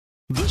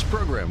This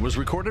program was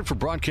recorded for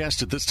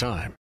broadcast at this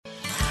time.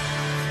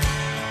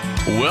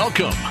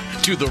 Welcome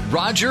to the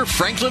Roger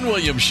Franklin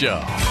Williams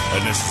Show.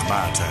 And this is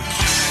my turn.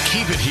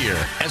 Keep it here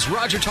as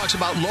Roger talks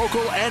about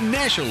local and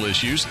national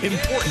issues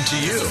important to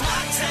you.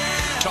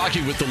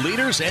 Talking with the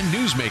leaders and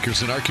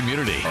newsmakers in our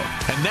community.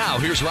 And now,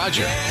 here's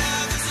Roger.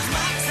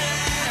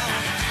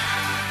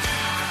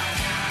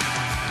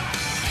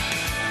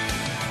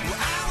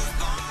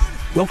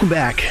 Welcome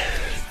back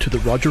to the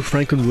Roger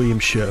Franklin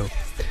Williams Show,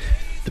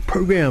 the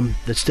program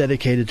that's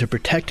dedicated to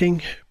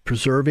protecting,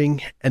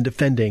 preserving, and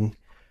defending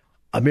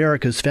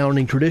America's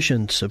founding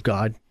traditions of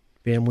God,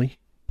 family,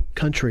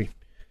 country.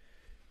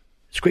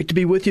 It's great to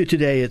be with you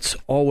today. It's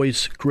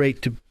always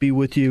great to be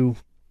with you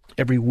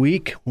every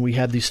week when we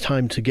have these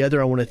times together.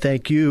 I want to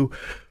thank you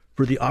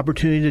for the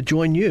opportunity to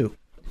join you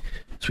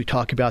as we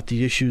talk about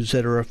the issues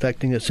that are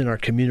affecting us in our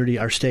community,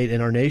 our state,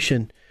 and our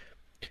nation.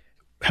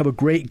 Have a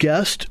great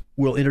guest.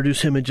 We'll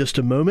introduce him in just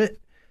a moment,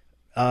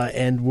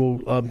 and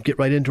we'll get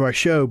right into our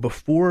show.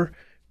 Before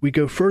we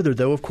go further,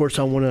 though, of course,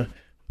 I want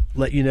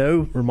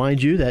to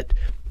remind you that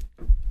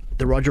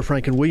the Roger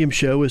Franklin Williams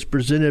Show is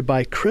presented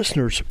by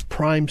Christner's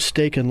Prime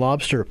Steak and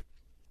Lobster.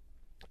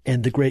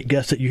 And the great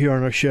guests that you hear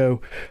on our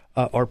show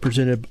are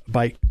presented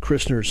by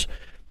Christner's.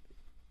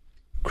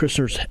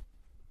 Christner's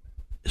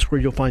is where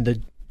you'll find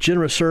the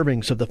generous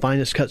servings of the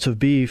finest cuts of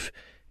beef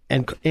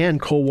and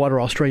cold water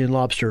Australian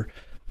lobster,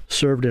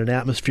 served in an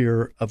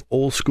atmosphere of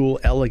old-school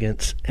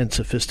elegance and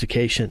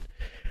sophistication.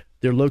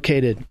 They're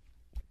located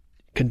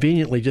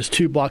conveniently just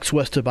 2 blocks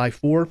west of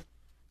I-4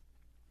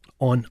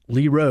 on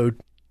Lee Road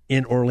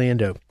in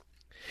Orlando.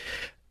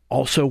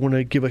 Also want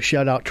to give a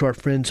shout-out to our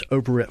friends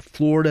over at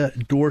Florida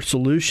Door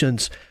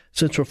Solutions,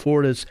 Central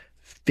Florida's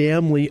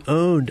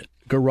family-owned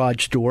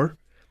garage door,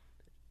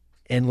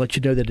 and let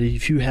you know that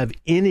if you have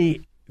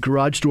any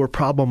garage door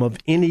problem of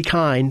any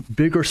kind,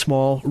 big or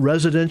small,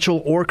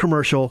 residential or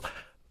commercial,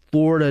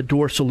 Florida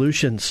Door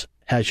Solutions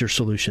has your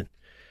solution.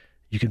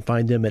 You can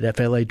find them at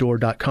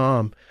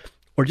fladoor.com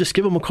or just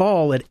give them a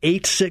call at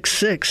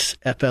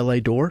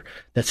 866-FLA-DOOR.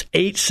 That's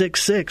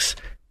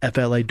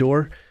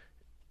 866-FLA-DOOR.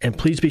 And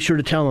please be sure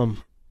to tell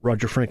them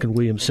Roger Franklin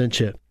Williams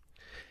sent you.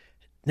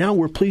 Now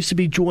we're pleased to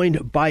be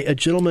joined by a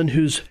gentleman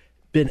who's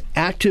been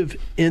active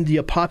in the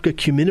Apopka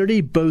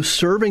community, both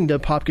serving the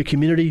Apopka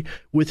community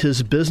with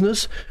his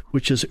business,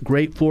 which is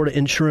Great Florida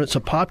Insurance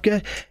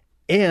Apopka,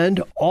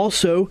 and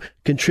also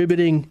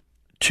contributing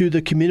to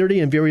the community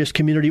and various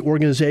community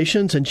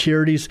organizations and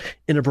charities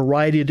in a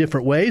variety of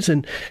different ways,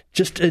 and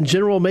just in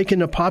general making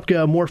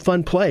Apopka a more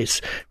fun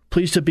place.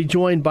 Pleased to be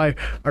joined by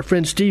our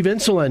friend Steve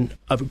Insulin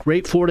of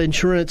Great Florida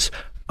Insurance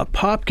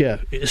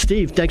Apopka.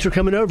 Steve, thanks for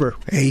coming over.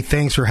 Hey,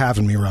 thanks for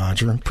having me,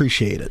 Roger.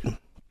 Appreciate it.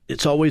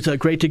 It's always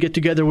great to get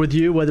together with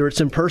you, whether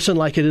it's in person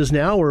like it is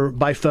now or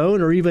by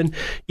phone or even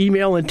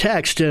email and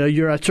text.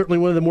 You're certainly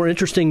one of the more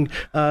interesting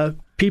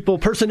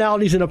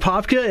personalities in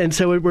Apopka, and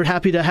so we're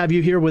happy to have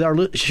you here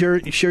with share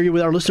you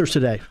with our listeners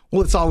today.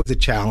 Well, it's always a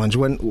challenge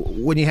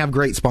when you have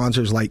great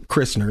sponsors like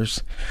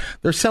Christner's.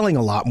 They're selling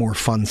a lot more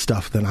fun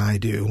stuff than I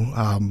do.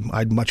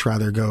 I'd much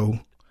rather go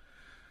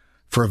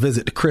for a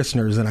visit to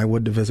Christner's than I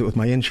would to visit with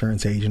my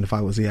insurance agent if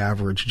I was the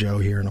average Joe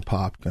here in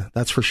Apopka.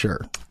 That's for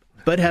sure.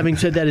 But having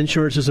said that,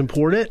 insurance is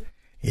important.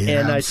 Yeah,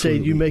 and I'd say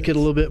you make it a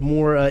little bit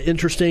more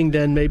interesting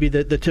than maybe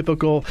the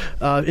typical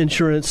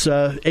insurance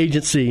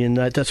agency, and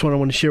that's what I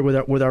want to share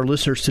with our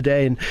listeners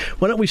today. And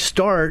why don't we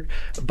start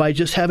by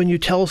just having you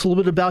tell us a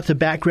little bit about the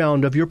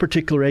background of your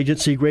particular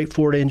agency, Great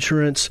Florida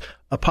Insurance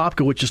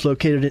Apopka, which is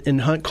located in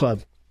Hunt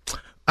Club.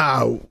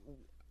 I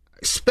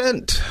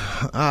spent,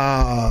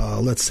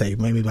 let's say,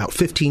 maybe about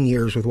 15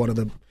 years with one of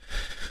the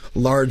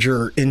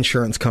larger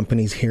insurance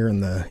companies here in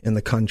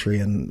the country,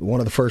 and one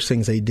of the first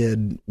things they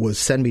did was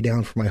send me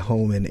down from my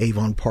home in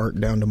Avon Park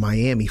down to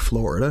Miami,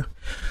 Florida,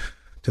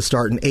 to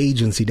start an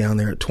agency down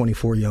there at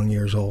 24 young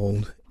years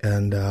old,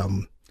 and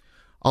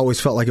always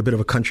felt like a bit of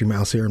a country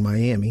mouse here in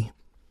Miami.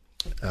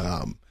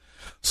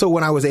 So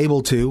when I was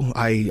able to,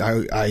 I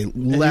left.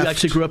 And you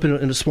actually grew up in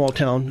a small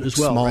town as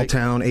well, right?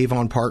 Small town,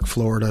 Avon Park,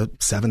 Florida,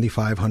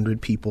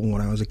 7,500 people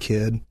when I was a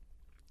kid.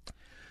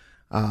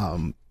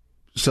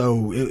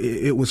 So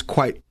it was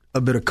quite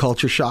a bit of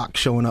culture shock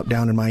showing up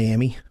down in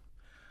Miami.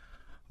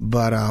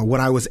 But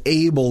when I was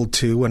able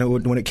to,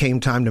 when it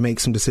came time to make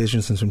some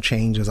decisions and some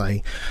changes,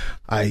 I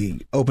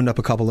opened up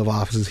a couple of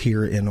offices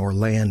here in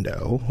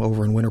Orlando,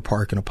 over in Winter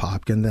Park and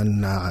Apopka, and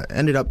then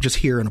ended up just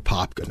here in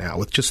Apopka now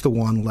with just the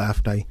one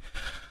left. I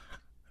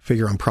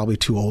figure I'm probably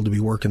too old to be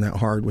working that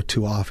hard with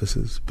 2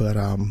 offices, but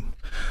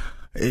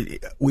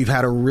we've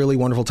had a really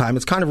wonderful time.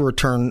 It's kind of a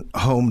return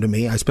home to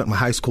me. I spent my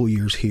high school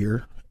years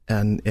here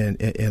and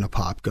in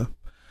Apopka,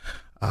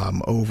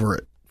 over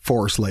at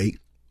Forest Lake,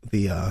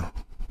 the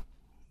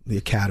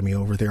academy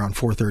over there on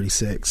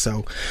 436.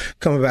 So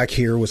coming back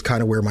here was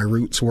kind of where my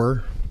roots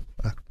were.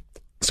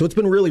 So it's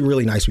been really,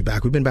 really nice to be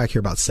back. We've been back here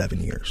about 7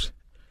 years.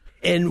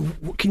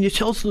 And can you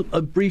tell us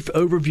a brief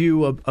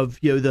overview of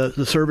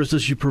the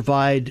services you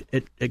provide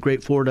at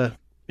Great Florida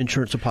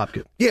Insurance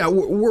Apopka? Yeah,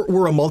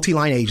 we're a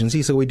multi-line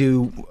agency, so we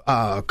do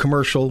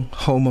commercial,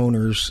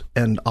 homeowners,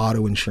 and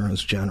auto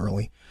insurance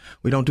generally.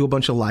 We don't do a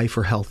bunch of life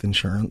or health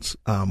insurance,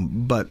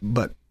 but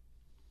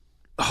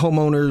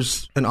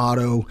homeowners and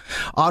auto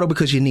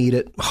because you need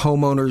it.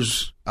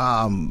 Homeowners,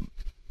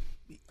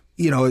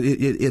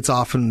 it's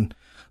often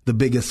the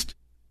biggest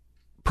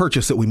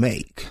purchase that we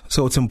make,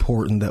 so it's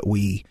important that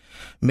we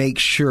make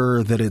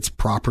sure that it's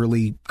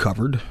properly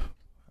covered.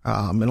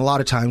 And a lot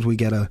of times we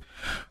get a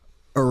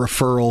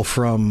referral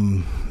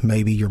from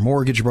maybe your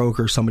mortgage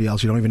broker, somebody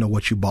else. You don't even know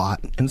what you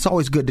bought. And it's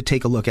always good to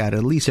take a look at it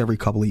at least every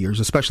couple of years,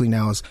 especially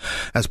now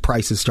as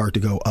prices start to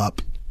go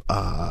up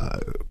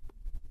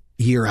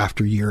year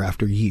after year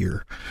after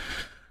year.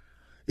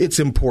 It's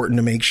important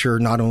to make sure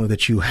not only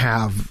that you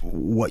have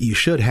what you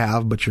should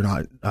have, but you're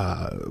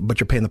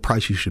paying the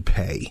price you should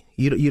pay.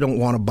 You don't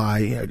want to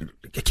buy.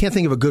 I can't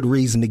think of a good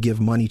reason to give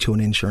money to an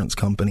insurance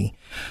company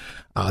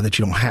that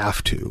you don't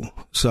have to.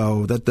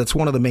 So that's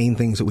one of the main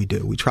things that we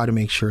do. We try to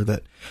make sure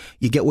that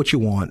you get what you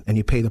want and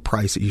you pay the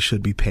price that you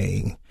should be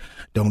paying.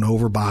 Don't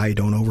overbuy,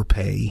 don't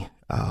overpay.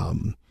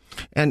 And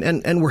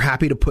we're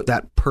happy to put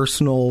that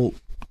personal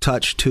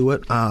touch to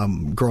it.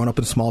 Growing up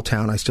in a small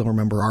town, I still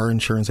remember our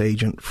insurance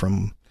agent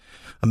from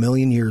a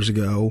million years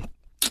ago.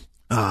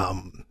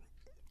 I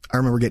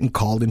remember getting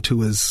called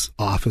into his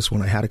office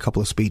when I had a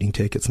couple of speeding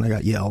tickets and I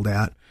got yelled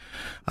at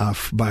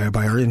by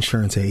our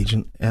insurance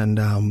agent.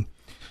 And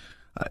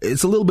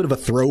it's a little bit of a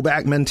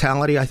throwback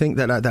mentality, I think,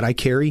 that I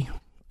carry.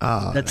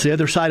 That's the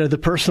other side of the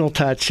personal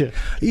touch.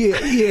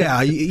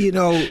 Yeah.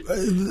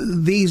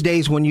 These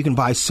days when you can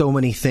buy so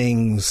many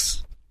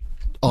things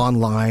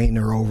online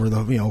or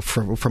over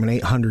from an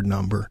 800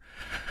 number,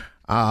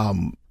 a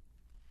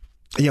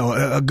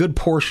good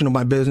portion of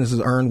my business is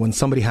earned when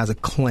somebody has a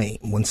claim,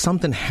 when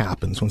something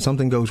happens, when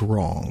something goes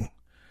wrong,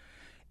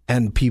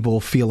 and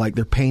people feel like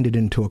they're painted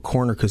into a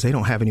corner because they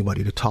don't have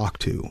anybody to talk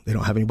to. They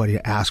don't have anybody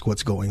to ask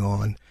what's going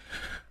on.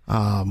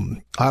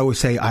 I always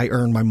say I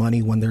earn my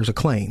money when there's a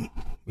claim.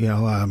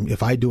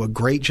 If I do a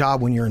great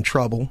job when you're in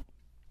trouble,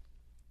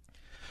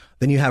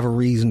 then you have a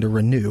reason to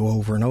renew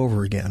over and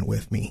over again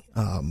with me.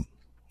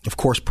 Of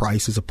course,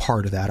 price is a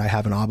part of that. I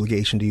have an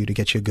obligation to you to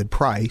get you a good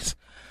price.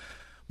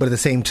 But at the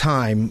same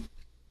time,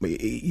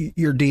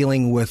 you're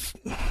dealing with,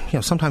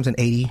 sometimes an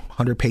 80,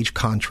 100-page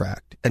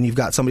contract, and you've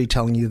got somebody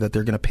telling you that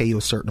they're going to pay you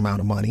a certain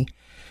amount of money.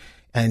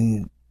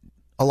 And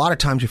a lot of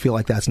times you feel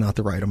like that's not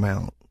the right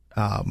amount.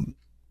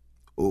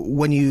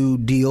 When you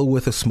deal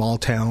with a small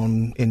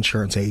town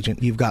insurance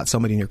agent, you've got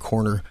somebody in your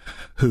corner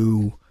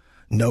who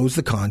knows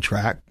the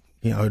contract.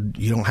 You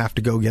don't have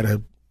to go get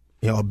a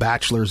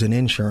bachelor's in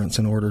insurance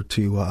in order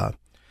to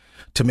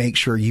make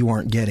sure you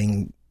aren't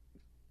getting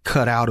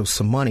cut out of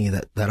some money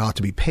that ought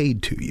to be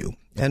paid to you.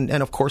 And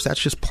of course,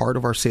 that's just part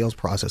of our sales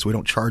process. We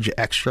don't charge you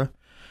extra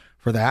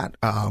for that.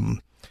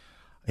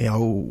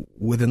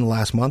 Within the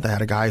last month, I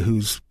had a guy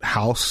whose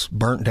house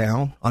burnt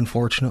down,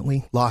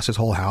 unfortunately, lost his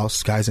whole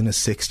house. Guy's in his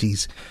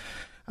 60s.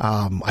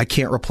 I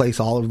can't replace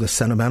all of the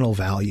sentimental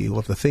value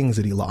of the things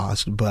that he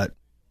lost, but,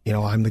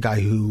 I'm the guy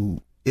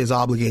who is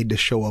obligated to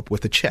show up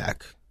with a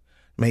check,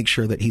 make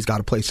sure that he's got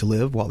a place to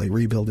live while they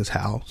rebuild his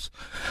house,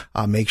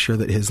 make sure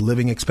that his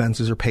living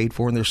expenses are paid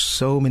for. And there's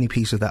so many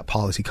pieces of that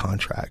policy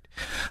contract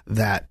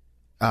that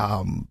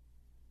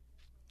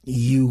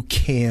you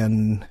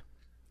can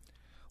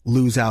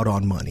lose out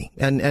on money.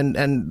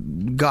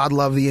 And God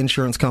love the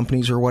insurance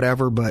companies or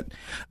whatever, but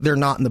they're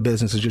not in the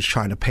business of just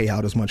trying to pay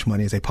out as much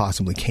money as they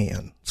possibly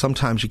can.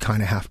 Sometimes you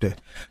kind of have to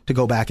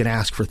go back and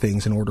ask for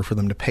things in order for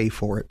them to pay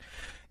for it.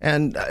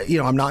 And,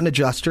 I'm not an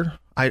adjuster.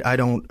 I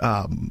don't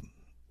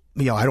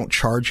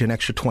charge an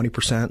extra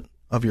 20%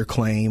 of your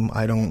claim.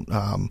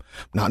 I'm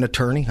not an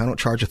attorney. I don't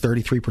charge a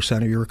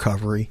 33% of your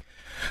recovery.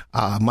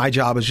 My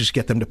job is just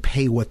get them to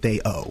pay what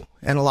they owe.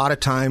 And a lot of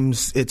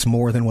times it's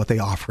more than what they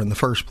offer in the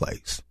first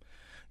place.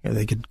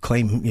 They could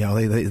claim,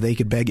 they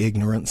could beg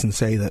ignorance and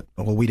say that,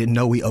 well, we didn't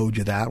know we owed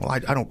you that. Well,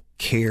 I don't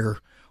care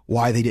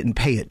why they didn't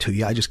pay it to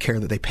you. I just care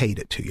that they paid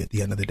it to you at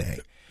the end of the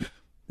day.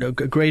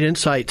 Great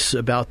insights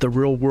about the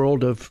real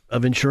world of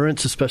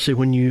insurance, especially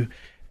when you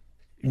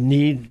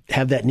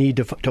have that need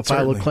to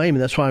file a claim.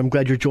 And that's why I'm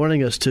glad you're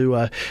joining us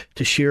to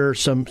share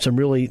some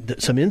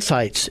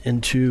insights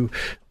into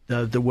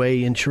the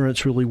way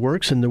insurance really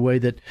works and the way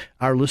that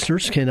our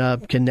listeners can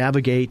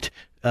navigate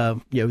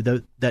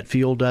that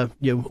field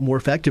more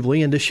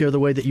effectively, and to share the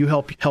way that you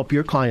help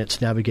your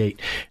clients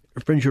navigate.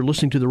 Friends, you're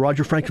listening to the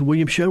Roger Franklin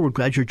Williams Show. We're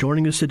glad you're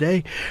joining us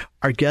today.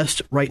 Our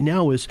guest right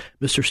now is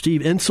Mr.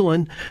 Steve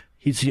Insulan.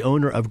 He's the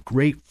owner of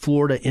Great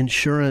Florida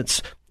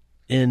Insurance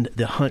in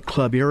the Hunt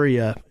Club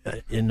area,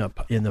 in the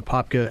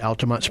Apopka,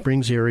 Altamont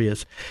Springs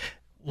areas.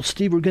 Well,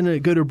 Steve, we're going to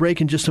go to a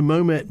break in just a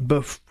moment.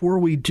 Before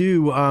we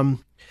do,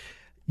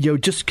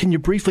 just can you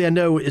briefly, I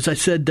know, as I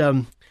said,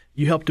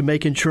 you help to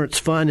make insurance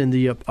fun in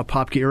the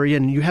Apopka area,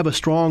 and you have a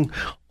strong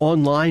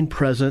online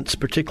presence,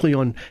 particularly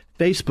on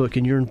Facebook,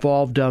 and you're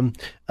involved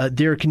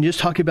there. Can you just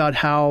talk about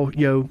how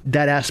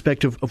that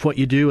aspect of what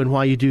you do and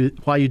why you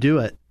do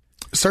it?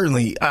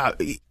 Certainly.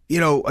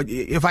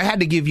 if I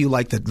had to give you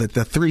like the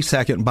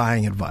 3-second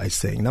buying advice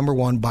thing, number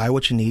one, buy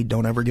what you need.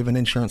 Don't ever give an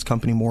insurance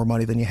company more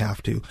money than you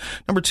have to.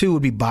 Number two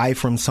would be buy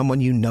from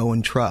someone you know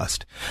and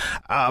trust.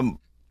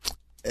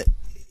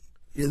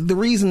 The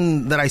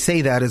reason that I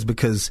say that is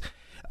because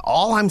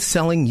all I'm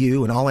selling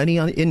you and all any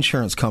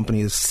insurance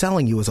company is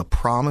selling you is a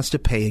promise to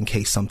pay in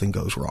case something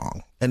goes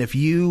wrong. And if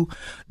you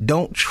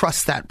don't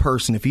trust that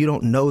person, if you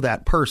don't know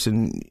that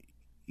person,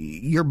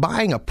 you're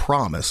buying a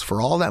promise for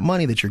all that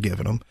money that you're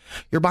giving them.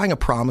 You're buying a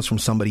promise from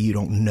somebody you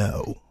don't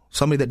know,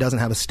 somebody that doesn't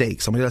have a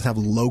stake, somebody that doesn't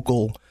have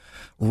local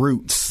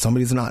roots,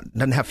 somebody that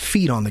doesn't have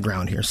feet on the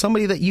ground here,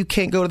 somebody that you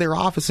can't go to their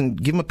office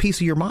and give them a piece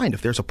of your mind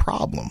if there's a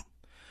problem.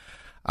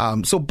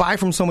 So buy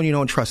from someone you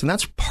know and trust. And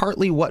that's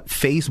partly what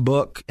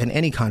Facebook and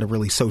any kind of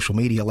really social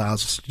media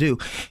allows us to do,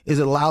 is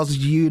it allows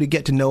you to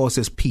get to know us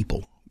as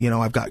people.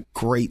 I've got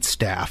great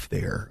staff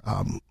there.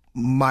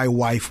 My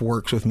wife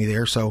works with me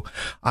there, so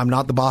I'm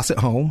not the boss at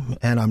home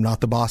and I'm not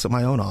the boss at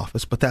my own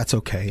office, but that's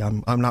okay.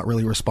 I'm not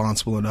really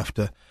responsible enough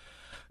to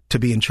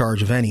be in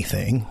charge of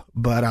anything.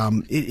 But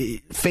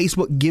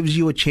Facebook gives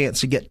you a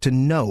chance to get to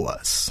know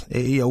us.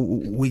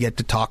 We get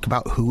to talk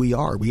about who we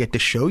are. We get to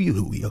show you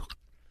who we are.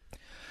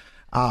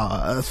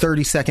 A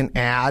 30-second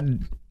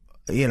ad,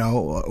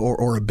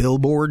 or a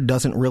billboard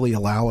doesn't really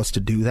allow us to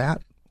do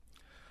that.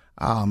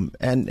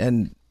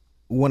 And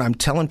when I'm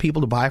telling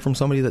people to buy from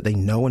somebody that they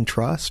know and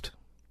trust,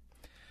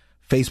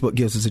 Facebook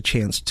gives us a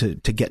chance to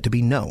get to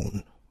be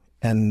known.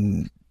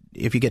 And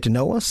if you get to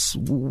know us,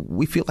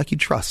 we feel like you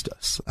trust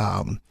us.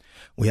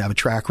 We have a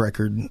track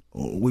record.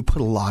 We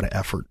put a lot of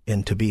effort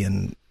into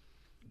being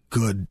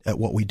good at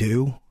what we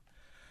do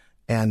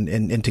and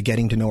into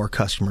getting to know our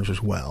customers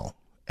as well.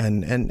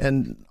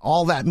 And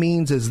all that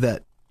means is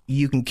that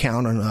you can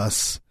count on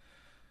us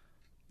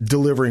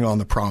delivering on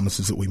the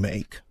promises that we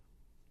make.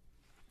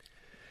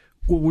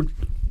 Well,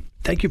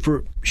 thank you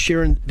for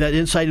sharing that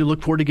insight. I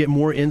look forward to get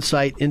more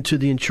insight into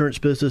the insurance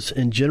business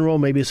in general,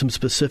 maybe some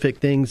specific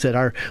things that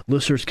our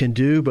listeners can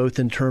do, both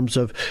in terms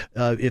of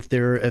if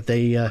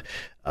they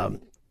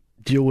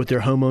deal with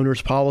their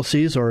homeowners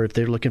policies, or if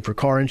they're looking for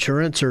car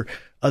insurance or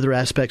other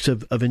aspects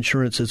of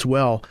insurance as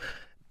well.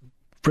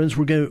 Friends,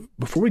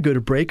 before we go to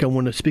break,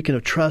 speaking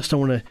of trust, I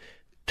want to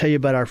tell you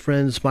about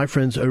my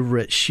friends over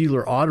at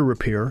Sheeler Auto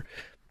Repair,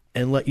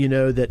 and let you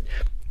know that,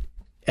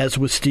 as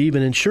with Steve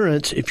in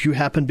insurance, if you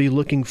happen to be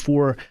looking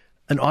for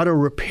an auto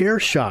repair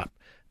shop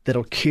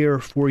that'll care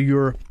for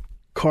your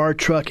car,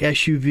 truck,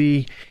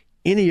 SUV,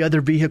 any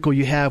other vehicle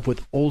you have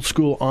with old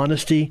school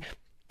honesty,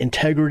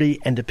 integrity,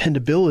 and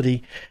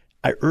dependability,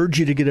 I urge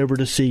you to get over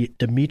to see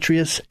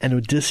Demetrius and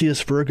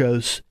Odysseus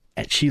Virgos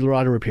at Sheeler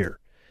Auto Repair.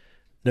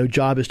 No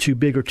job is too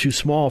big or too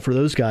small for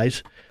those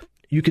guys.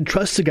 You can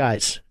trust the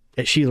guys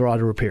at Sheeler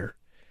Auto Repair.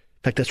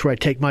 In fact, that's where I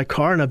take my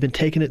car, and I've been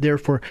taking it there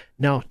for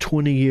now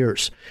 20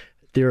 years.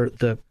 They're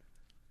the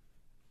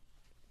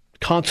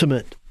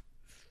consummate,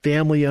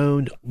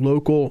 family-owned,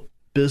 local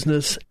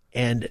business,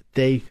 and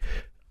they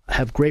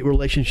have great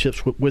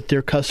relationships with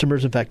their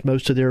customers. In fact,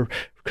 most of their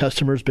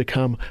customers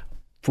become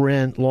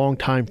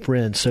longtime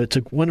friends. So it's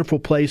a wonderful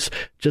place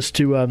just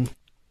to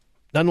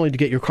not only to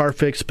get your car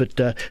fixed, but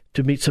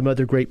to meet some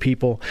other great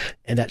people.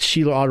 And that's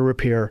Sheeler Auto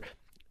Repair.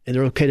 And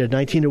they're located at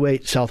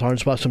 1908 South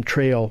Orange Blossom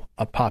Trail,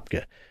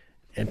 Apopka.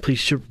 And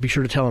please be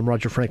sure to tell them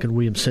Roger Franklin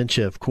Williams sent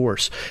you, of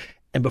course.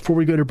 And before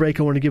we go to break,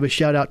 I want to give a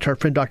shout out to our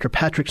friend Dr.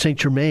 Patrick St.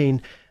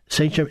 Germain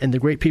and the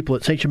great people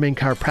at St. Germain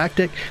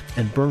Chiropractic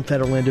and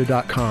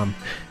BurnFatOrlando.com.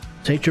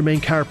 St. Germain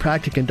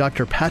Chiropractic and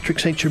Dr. Patrick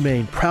St.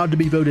 Germain, proud to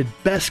be voted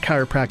best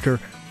chiropractor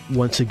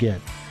once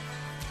again.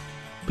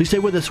 Please stay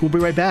with us. We'll be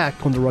right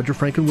back on the Roger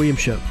Franklin Williams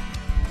Show.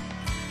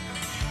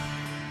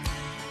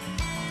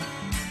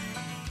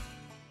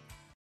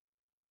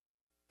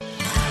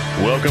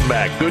 Welcome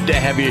back. Good to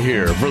have you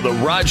here for the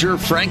Roger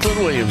Franklin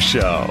Williams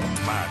Show.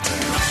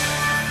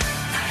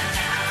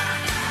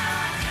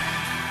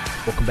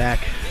 Welcome back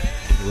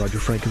to the Roger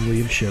Franklin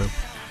Williams Show.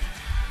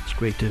 It's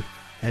great to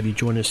have you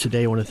join us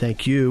today. I want to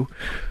thank you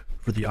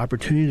for the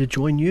opportunity to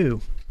join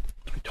you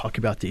as we talk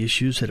about the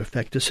issues that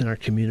affect us in our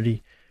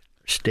community,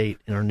 our state,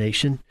 and our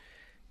nation.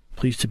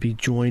 Pleased to be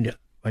joined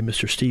by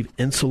Mr. Steve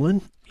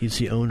Insulin. He's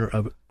the owner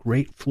of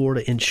Great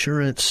Florida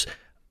Insurance,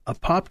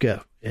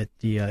 Apopka.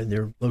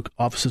 Their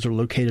offices are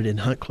located in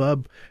Hunt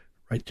Club,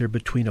 right there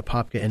between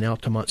Apopka and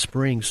Altamont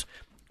Springs.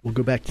 We'll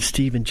go back to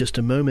Steve in just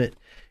a moment.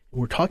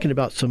 We're talking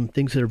about some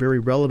things that are very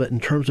relevant in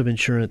terms of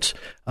insurance,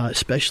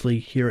 especially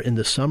here in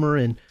the summer.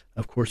 And,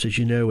 of course, as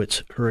you know,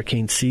 it's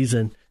hurricane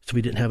season, so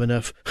we didn't have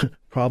enough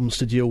problems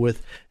to deal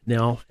with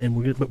now.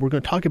 But we're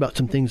going to talk about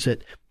some things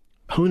that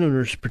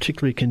homeowners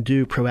particularly can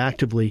do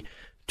proactively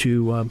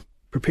to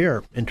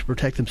prepare and to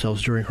protect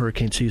themselves during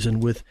hurricane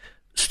season with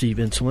Steve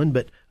Insulin,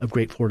 but of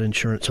Great Florida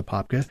Insurance,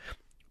 Apopka.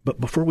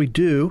 But before we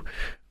do,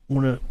 I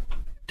want to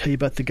tell you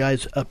about the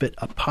guys up at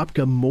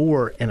Apopka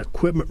Mower and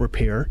Equipment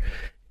Repair.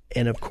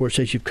 And, of course,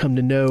 as you've come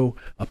to know,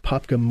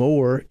 Apopka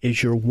Mower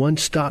is your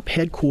one-stop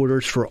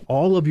headquarters for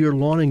all of your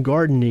lawn and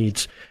garden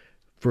needs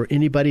for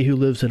anybody who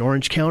lives in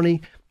Orange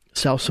County,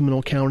 South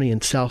Seminole County,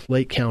 and South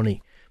Lake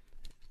County.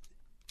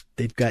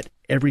 They've got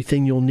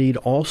everything you'll need.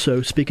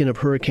 Also, speaking of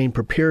hurricane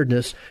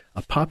preparedness,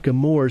 Apopka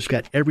Moore's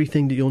got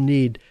everything that you'll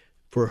need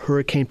for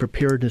hurricane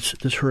preparedness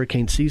this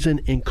hurricane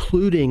season,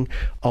 including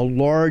a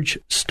large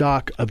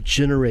stock of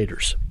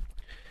generators.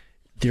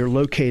 They're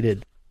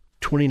located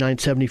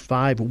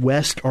 2975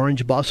 West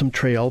Orange Blossom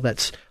Trail,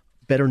 that's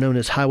better known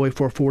as Highway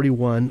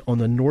 441, on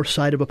the north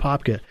side of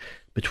Apopka,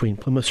 between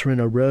Plymouth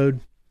Sorrento Road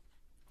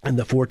and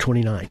the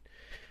 429.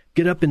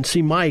 Get up and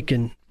see Mike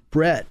and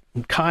Brett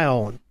and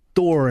Kyle and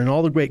Thor and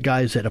all the great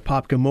guys at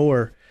Apopka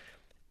Mower,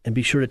 and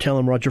be sure to tell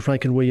them Roger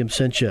Franklin Williams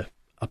sent you.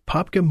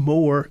 Apopka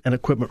Mower and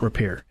Equipment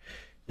Repair.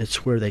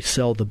 It's where they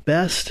sell the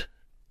best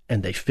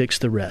and they fix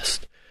the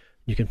rest.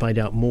 You can find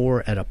out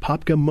more at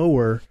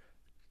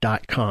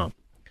apopkamower.com.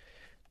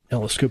 Now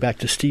let's go back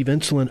to Steve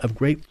Insolin of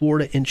Great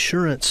Florida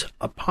Insurance,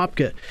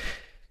 Apopka.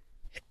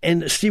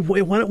 And Steve, why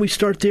don't we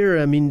start there?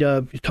 I mean,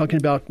 you're talking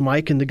about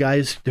Mike and the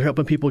guys, they're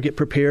helping people get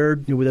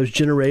prepared, with those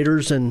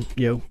generators and,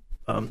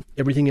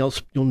 everything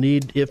else you'll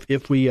need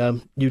if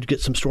you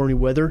get some stormy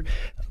weather.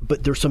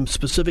 But there's some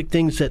specific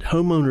things that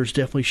homeowners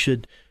definitely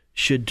should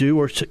do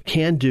or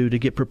can do to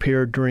get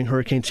prepared during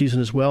hurricane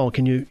season as well.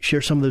 Can you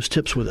share some of those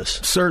tips with us?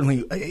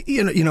 Certainly.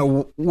 You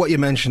know what you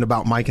mentioned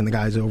about Mike and the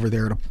guys over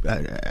there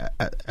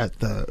at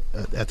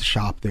the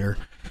shop there.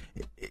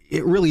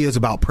 It really is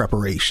about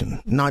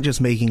preparation, not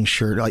just making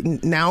sure. Like,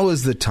 now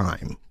is the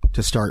time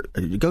to start.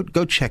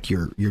 Go check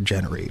your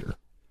generator.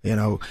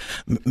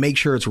 Make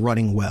sure it's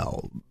running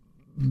well,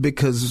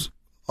 because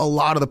a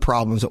lot of the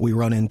problems that we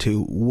run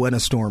into when a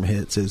storm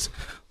hits is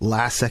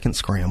last second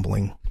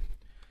scrambling.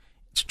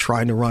 It's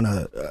trying to run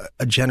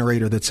a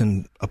generator that's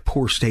in a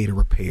poor state of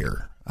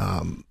repair.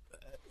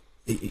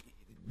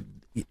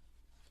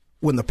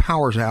 When the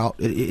power's out,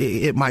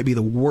 it might be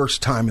the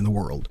worst time in the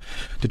world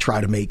to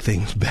try to make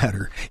things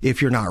better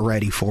if you're not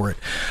ready for it.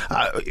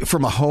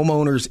 From a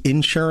homeowner's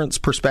insurance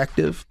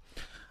perspective,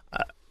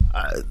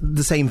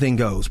 the same thing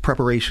goes.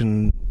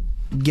 Preparation,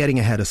 getting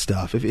ahead of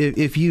stuff.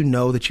 If you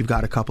know that you've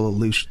got a couple of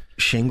loose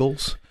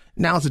shingles,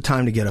 now's the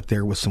time to get up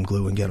there with some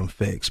glue and get them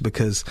fixed,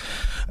 because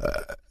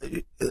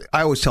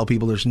I always tell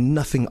people there's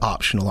nothing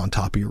optional on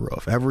top of your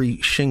roof.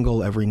 Every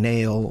shingle, every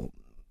nail,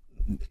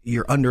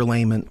 your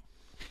underlayment,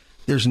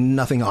 there's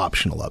nothing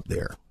optional up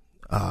there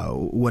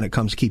when it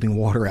comes to keeping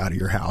water out of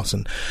your house.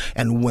 And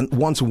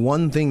once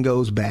one thing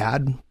goes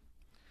bad,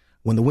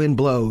 when the wind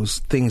blows,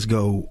 things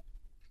go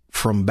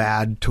from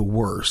bad to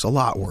worse, a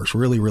lot worse,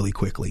 really, really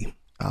quickly.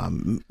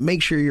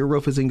 Make sure your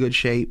roof is in good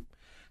shape.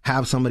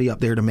 Have somebody up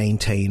there to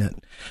maintain it.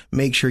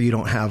 Make sure you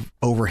don't have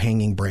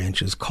overhanging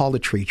branches. Call the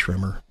tree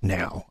trimmer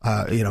now.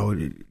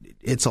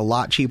 It's a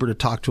lot cheaper to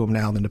talk to them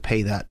now than to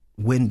pay that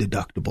wind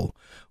deductible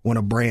when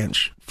a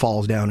branch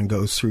falls down and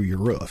goes through your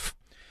roof.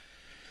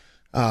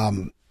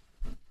 It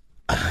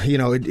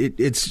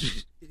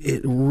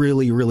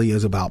really, really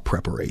is about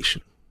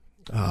preparation.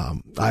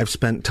 I've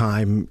spent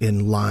time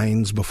in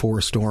lines before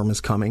a storm is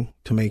coming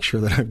to make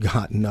sure that I've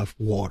got enough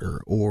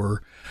water,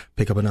 or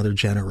pick up another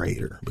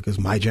generator because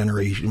my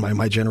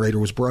generator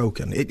was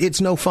broken. It's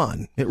no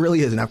fun. It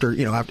really isn't.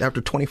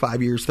 After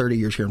 25 years, 30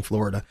 years here in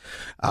Florida,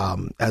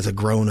 as a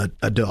grown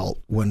adult,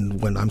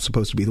 when I'm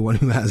supposed to be the one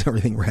who has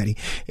everything ready,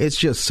 it's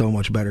just so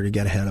much better to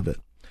get ahead of it.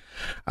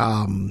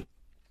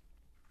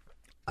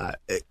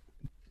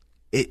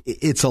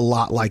 It's a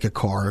lot like a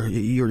car.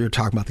 You're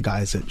talking about the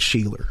guys at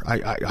Sheeler.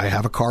 I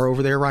have a car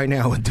over there right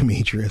now with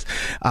Demetrius,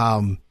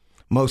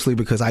 mostly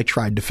because I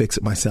tried to fix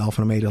it myself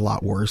and I made it a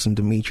lot worse. And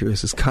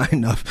Demetrius is kind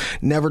enough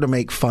never to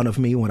make fun of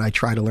me when I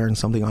try to learn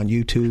something on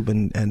YouTube.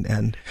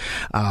 And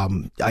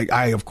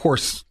I of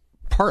course,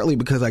 partly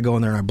because I go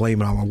in there and I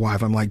blame it on my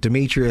wife. I'm like,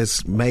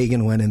 Demetrius,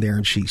 Megan went in there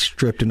and she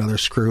stripped another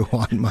screw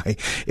on my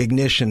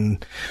ignition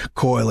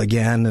coil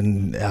again.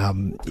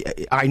 And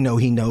I know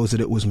he knows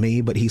that it was me,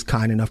 but he's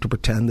kind enough to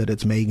pretend that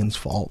it's Megan's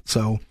fault.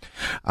 So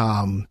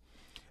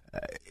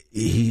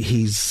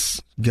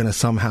he's going to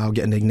somehow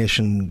get an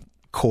ignition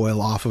coil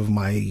off of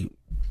my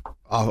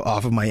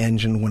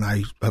engine when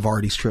I have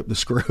already stripped the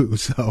screw.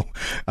 So,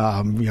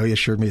 he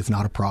assured me it's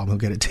not a problem. He'll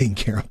get it taken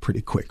care of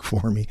pretty quick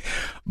for me.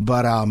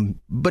 But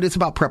it's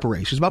about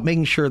preparation. It's about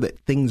making sure that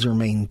things are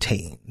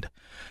maintained.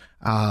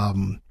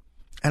 And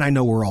I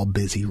know we're all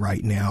busy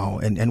right now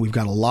and we've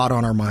got a lot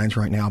on our minds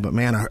right now, but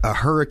man, a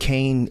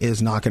hurricane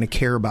is not going to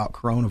care about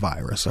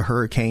coronavirus. A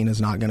hurricane is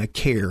not going to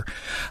care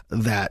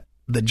that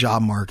the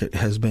job market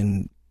has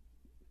been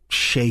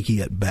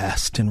shaky at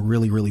best and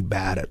really, really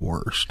bad at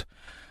worst.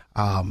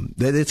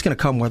 It's going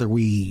to come whether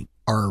we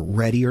are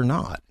ready or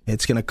not.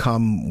 It's going to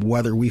come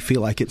whether we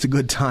feel like it's a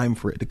good time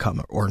for it to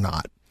come or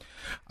not.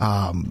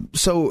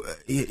 So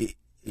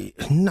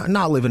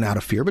not living out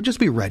of fear, but just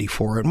be ready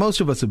for it. Most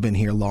of us have been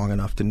here long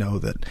enough to know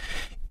that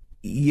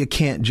you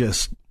can't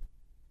just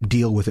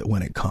deal with it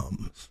when it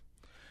comes.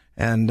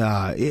 And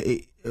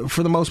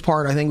for the most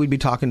part, I think we'd be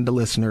talking to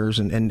listeners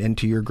and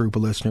to your group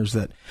of listeners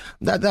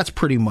that's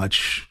pretty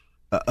much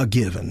a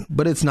given,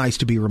 but it's nice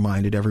to be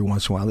reminded every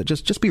once in a while that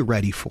just be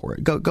ready for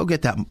it. Go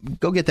get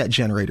that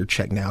generator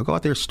checked now. Go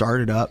out there, start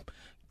it up,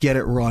 get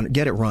it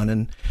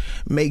running,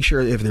 make sure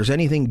if there's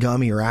anything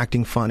gummy or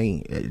acting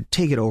funny,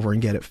 take it over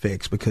and get it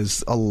fixed,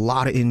 because a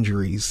lot of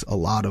injuries, a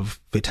lot of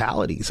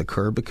fatalities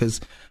occur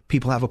because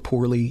people have a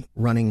poorly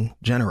running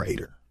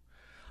generator.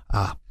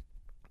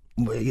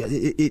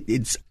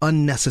 It's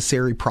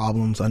unnecessary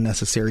problems,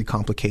 unnecessary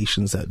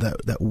complications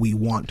that we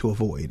want to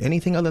avoid.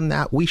 Anything other than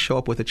that, we show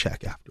up with a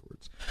check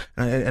afterwards.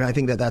 And I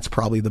think that's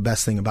probably the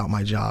best thing about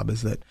my job,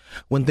 is that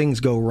when things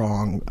go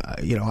wrong,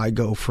 I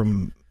go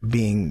from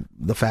being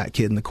the fat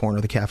kid in the corner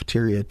of the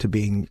cafeteria to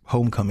being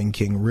homecoming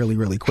king really,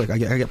 really quick. I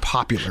get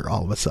popular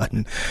all of a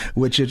sudden,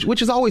 which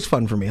is always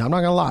fun for me. I'm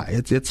not gonna lie.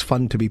 It's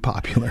fun to be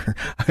popular.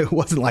 It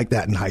wasn't like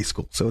that in high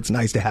school, so it's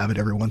nice to have it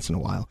every once in a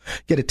while.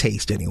 Get a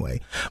taste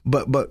anyway.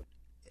 But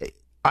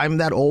I'm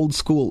that old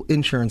school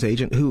insurance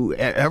agent who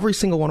every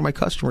single one of my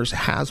customers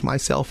has my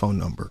cell phone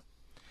number.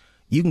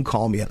 You can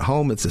call me at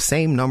home. It's the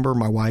same number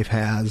my wife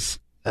has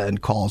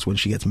and calls when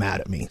she gets mad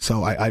at me.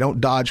 So I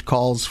don't dodge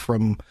calls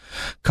from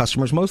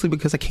customers, mostly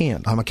because I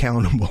can't. I'm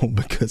accountable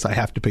because I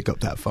have to pick up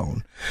that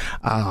phone.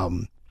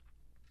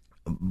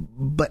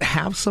 But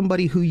have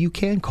somebody who you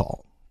can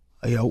call,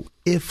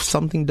 if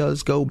something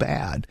does go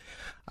bad.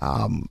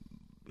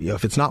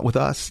 If it's not with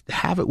us,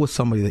 have it with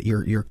somebody that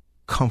you're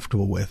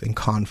comfortable with and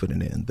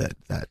confident in,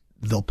 that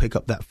they'll pick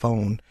up that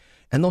phone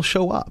and they'll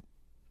show up.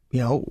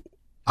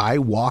 I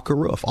walk a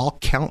roof. I'll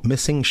count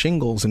missing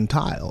shingles and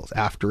tiles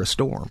after a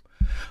storm.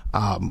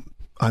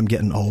 I'm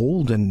getting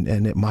old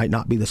and it might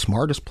not be the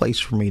smartest place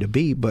for me to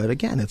be, but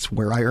again, it's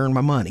where I earn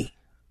my money.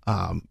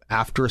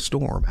 After a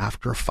storm,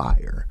 after a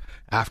fire,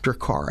 after a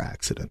car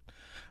accident,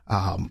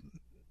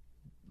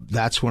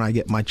 that's when I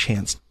get my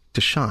chance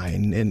to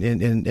shine.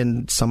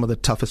 In some of the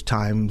toughest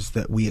times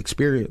that we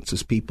experience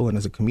as people and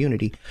as a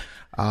community,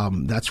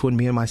 that's when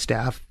me and my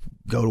staff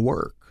go to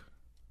work.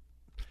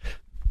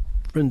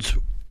 Friends,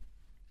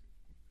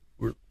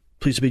 we're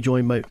pleased to be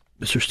joined by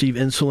Mr. Steve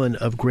Insulan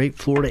of Great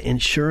Florida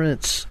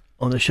Insurance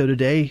on the show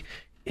today.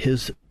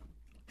 His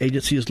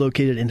agency is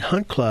located in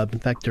Hunt Club. In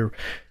fact, they're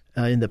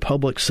in the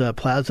Publix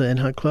Plaza in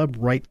Hunt Club,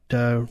 right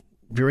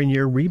very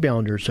near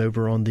Rebounders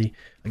over on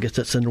I guess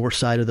that's the north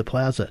side of the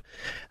plaza.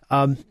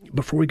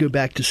 Before we go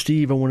back to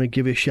Steve, I want to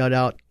give a shout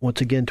out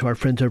once again to our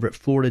friends over at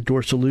Florida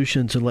Door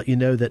Solutions and let you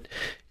know that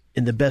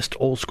in the best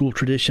old school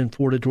tradition,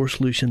 Florida Door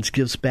Solutions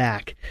gives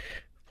back.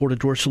 Florida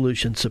Door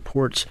Solutions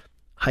supports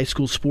high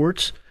school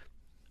sports,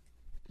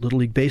 Little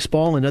League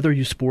Baseball, and other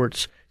youth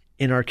sports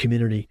in our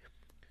community.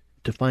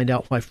 To find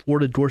out why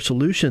Florida Door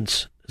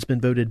Solutions has been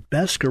voted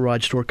best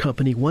garage door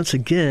company once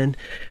again,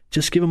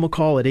 just give them a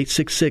call at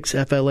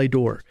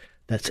 866-FLA-DOOR.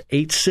 That's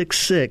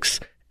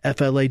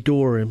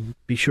 866-FLA-DOOR, and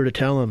be sure to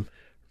tell them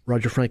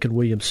Roger Franklin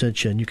Williams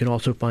sent you. And you can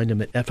also find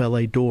them at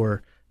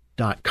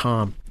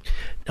FLADoor.com.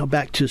 Now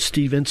back to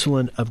Steve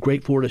Insulan of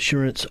Great Florida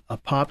Insurance,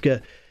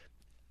 Apopka.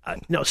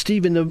 Now,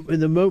 Steve, in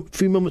the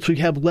few moments we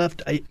have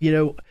left,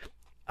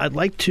 I'd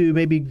like to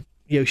maybe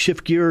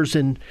shift gears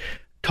and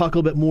talk a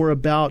little bit more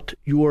about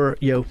your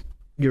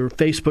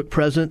Facebook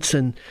presence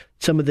and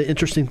some of the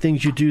interesting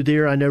things you do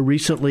there. I know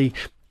recently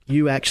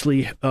you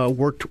actually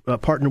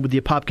partnered with the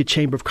Apopka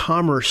Chamber of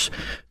Commerce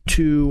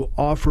to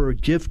offer a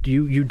gift.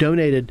 You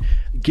donated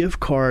gift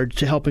cards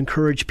to help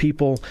encourage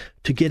people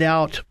to get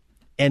out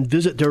and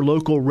visit their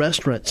local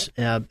restaurants,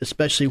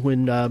 especially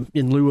when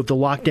in lieu of the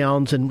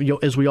lockdowns.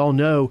 And as we all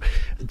know,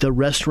 the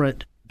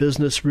restaurant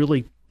business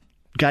really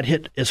got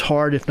hit as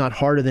hard, if not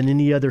harder, than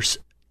any other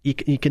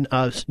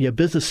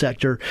business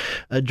sector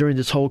during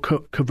this whole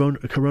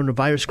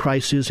coronavirus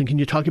crisis. And can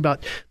you talk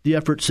about the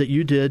efforts that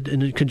you did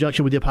in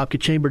conjunction with the Apopka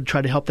Chamber to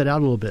try to help that out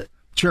a little bit?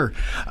 Sure.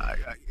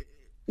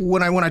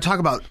 When I talk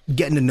about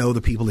getting to know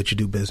the people that you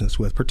do business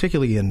with,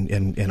 particularly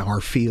in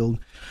our field,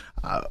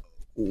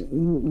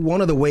 one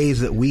of the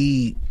ways that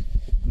we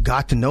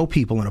got to know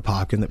people in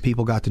Apopka and that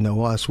people got to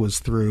know us was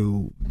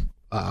through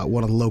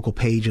one of the local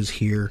pages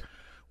here,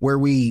 where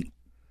we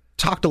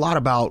talked a lot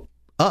about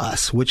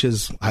us, which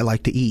is I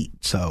like to eat.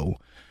 So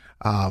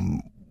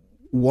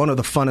one of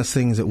the funnest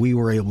things that we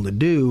were able to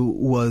do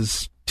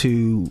was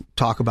to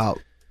talk about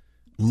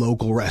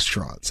local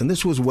restaurants. And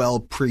this was well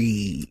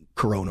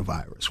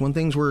pre-coronavirus, when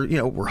things were,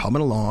 were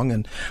humming along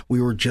and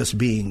we were just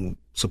being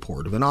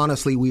supportive. And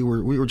honestly, we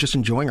were just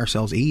enjoying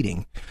ourselves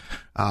eating.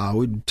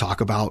 We'd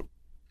talk about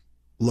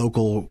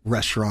local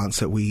restaurants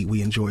that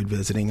we enjoyed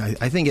visiting.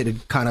 I think it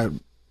had kind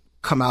of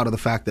come out of the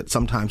fact that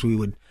sometimes we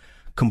would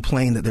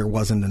complain that there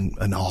wasn't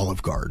an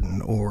Olive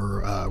Garden or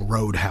a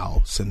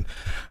Roadhouse. And,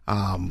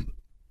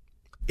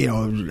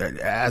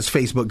 as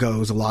Facebook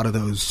goes, a lot of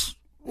those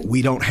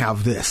 "we don't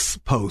have this"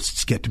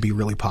 posts get to be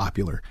really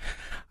popular.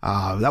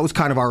 That was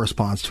kind of our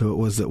response to it,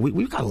 was that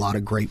we've got a lot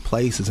of great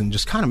places, and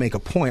just kind of make a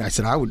point. I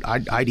said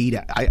I'd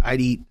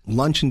eat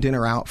lunch and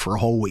dinner out for a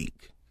whole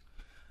week,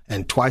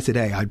 and twice a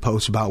day I'd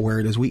post about where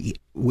it is we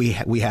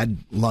had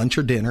lunch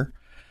or dinner.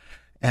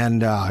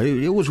 And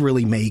it was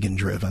really Megan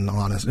driven,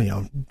 honest,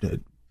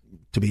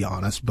 to be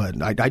honest.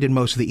 But I did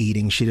most of the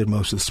eating. She did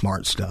most of the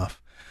smart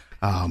stuff.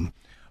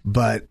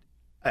 But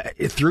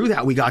through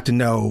that, we got to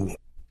know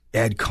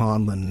Ed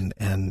Conlon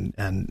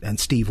and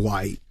Steve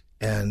White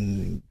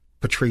and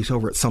Patrice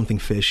over at Something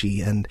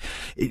Fishy. And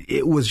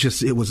it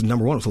was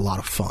number one, it was a lot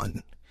of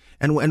fun.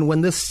 And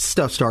when this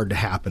stuff started to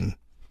happen,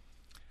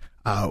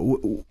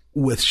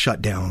 with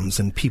shutdowns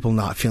and people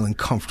not feeling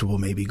comfortable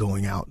maybe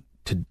going out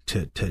to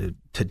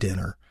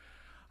dinner,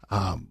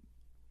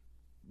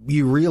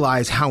 you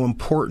realize how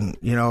important,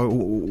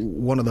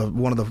 one of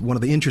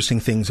the interesting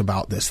things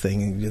about this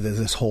thing,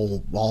 this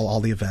whole, all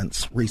the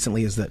events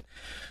recently, is that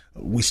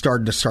we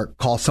started to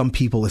call some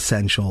people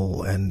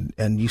essential, and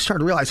you start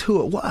to realize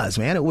who it was,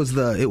 man. It was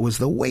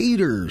the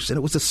waiters, and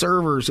it was the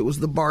servers, it was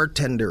the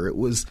bartender, it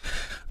was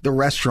the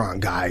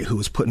restaurant guy who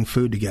was putting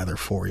food together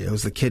for you. It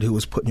was the kid who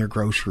was putting your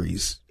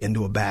groceries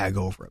into a bag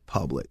over at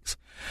Publix.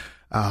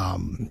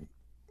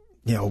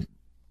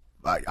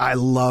 I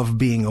love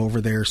being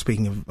over there.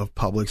 Speaking of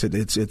Publix,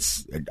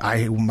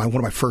 one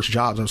of my first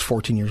jobs, I was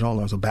 14 years old.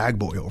 I was a bag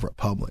boy over at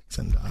Publix,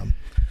 and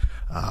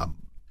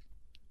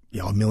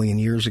a million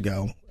years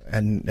ago.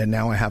 And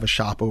now I have a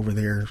shop over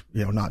there,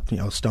 not,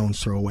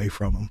 stone's throw away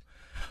from them.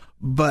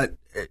 But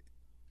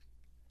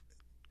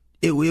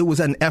it was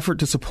an effort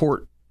to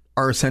support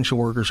our essential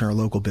workers and our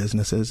local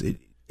businesses.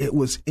 It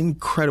was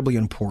incredibly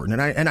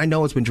important. And I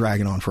know it's been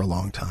dragging on for a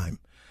long time.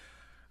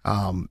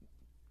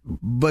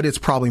 But it's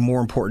probably more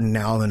important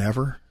now than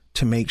ever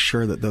to make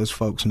sure that those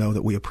folks know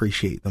that we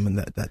appreciate them, and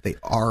that they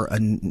are,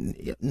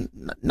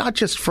 not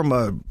just from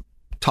a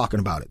talking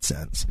about it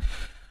sense.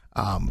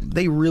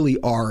 They really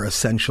are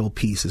essential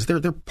pieces.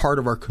 They're part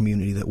of our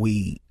community that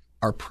we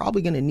are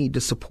probably going to need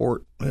to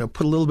support,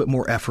 put a little bit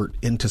more effort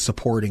into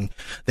supporting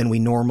than we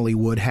normally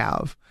would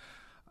have,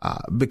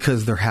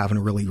 because they're having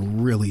a really,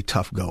 really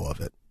tough go of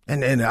it.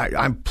 And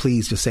I'm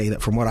pleased to say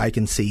that from what I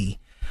can see,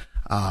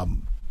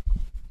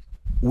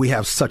 we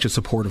have such a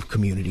supportive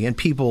community, and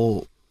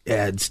people,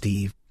 Ed,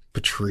 Steve,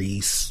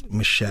 Patrice,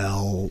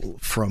 Michelle,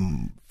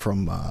 from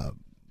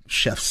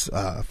chefs,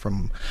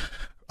 from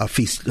a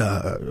feast,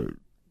 a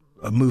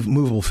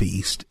movable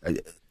feast,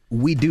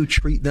 we do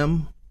treat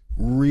them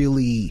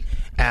really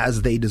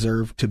as they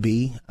deserve to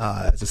be,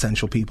 as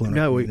essential people.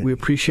 We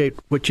appreciate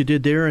what you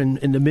did there, and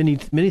the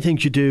many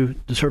things you do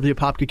to serve the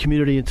Apopka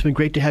community. It's been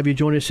great to have you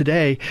join us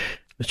today,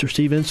 Mr.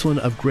 Steve Insulan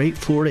of Great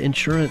Florida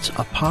Insurance,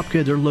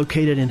 Apopka. They're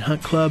located in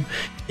Hunt Club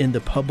in the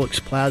Publix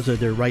Plaza.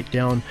 They're right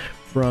down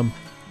from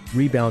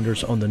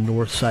Rebounders on the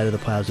north side of the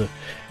plaza.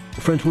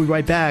 Well, friends, we'll be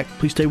right back.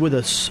 Please stay with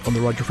us on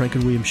the Roger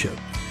Franklin Williams Show.